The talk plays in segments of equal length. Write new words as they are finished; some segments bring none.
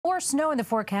snow in the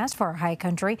forecast for our high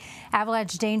country.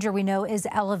 Avalanche danger, we know, is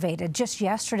elevated. Just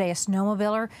yesterday, a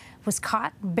snowmobiler was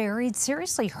caught buried,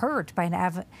 seriously hurt by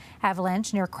an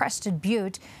avalanche near Crested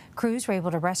Butte. Crews were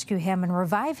able to rescue him and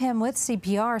revive him with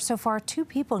CPR. So far, 2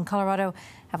 people in Colorado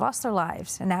have lost their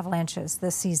lives in avalanches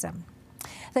this season.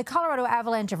 The Colorado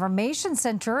Avalanche Information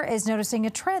Center is noticing a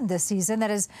trend this season that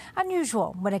is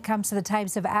unusual when it comes to the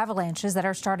types of avalanches that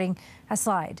are starting a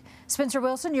slide. Spencer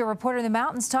Wilson, your reporter in the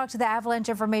mountains, talked to the Avalanche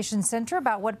Information Center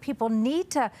about what people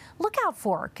need to look out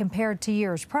for compared to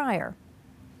years prior.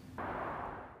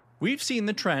 We've seen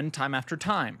the trend time after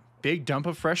time. Big dump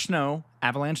of fresh snow,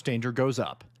 avalanche danger goes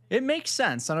up. It makes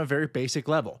sense on a very basic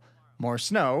level. More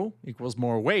snow equals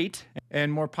more weight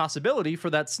and more possibility for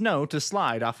that snow to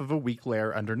slide off of a weak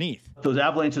layer underneath. Those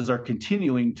avalanches are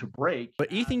continuing to break.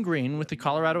 But Ethan Green with the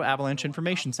Colorado Avalanche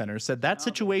Information Center said that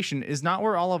situation is not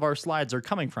where all of our slides are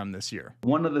coming from this year.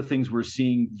 One of the things we're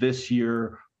seeing this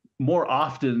year more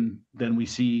often than we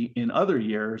see in other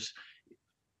years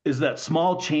is that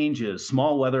small changes,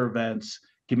 small weather events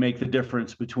can make the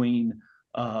difference between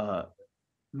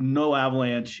no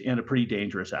avalanche and a pretty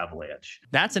dangerous avalanche.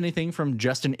 That's anything from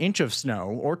just an inch of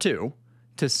snow or 2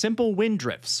 to simple wind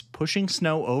drifts, pushing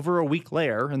snow over a weak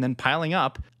layer and then piling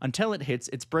up until it hits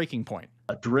its breaking point.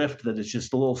 A drift that is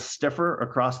just a little stiffer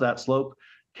across that slope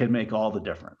can make all the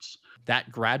difference.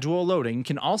 That gradual loading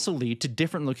can also lead to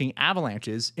different looking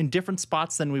avalanches in different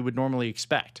spots than we would normally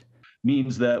expect.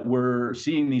 Means that we're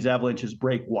seeing these avalanches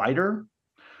break wider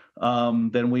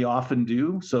than we often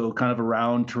do. So kind of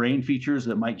around terrain features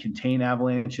that might contain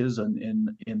avalanches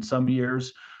in some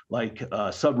years, like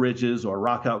subridges or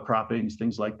rock outcroppings,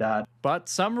 things like that. But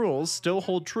some rules still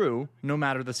hold true no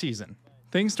matter the season.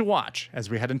 Things to watch as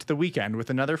we head into the weekend with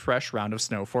another fresh round of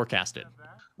snow forecasted.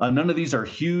 None of these are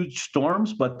huge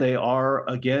storms, but they are,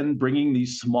 again, bringing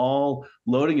these small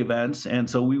loading events. And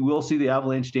so we will see the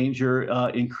avalanche danger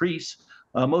increase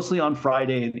mostly on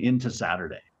Friday and into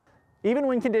Saturday. Even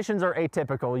when conditions are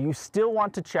atypical, you still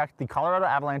want to check the Colorado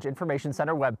Avalanche Information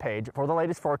Center webpage for the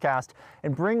latest forecast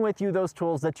and bring with you those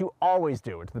tools that you always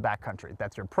do into the backcountry.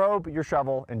 That's your probe, your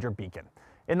shovel, and your beacon.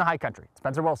 In the high country,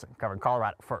 Spencer Wilson covering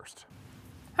Colorado first.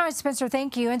 All right, Spencer,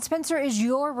 thank you. And Spencer is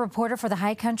your reporter for the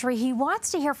high country. He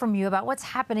wants to hear from you about what's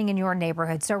happening in your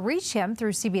neighborhood. So reach him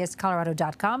through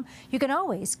cbscolorado.com. You can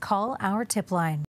always call our tip line.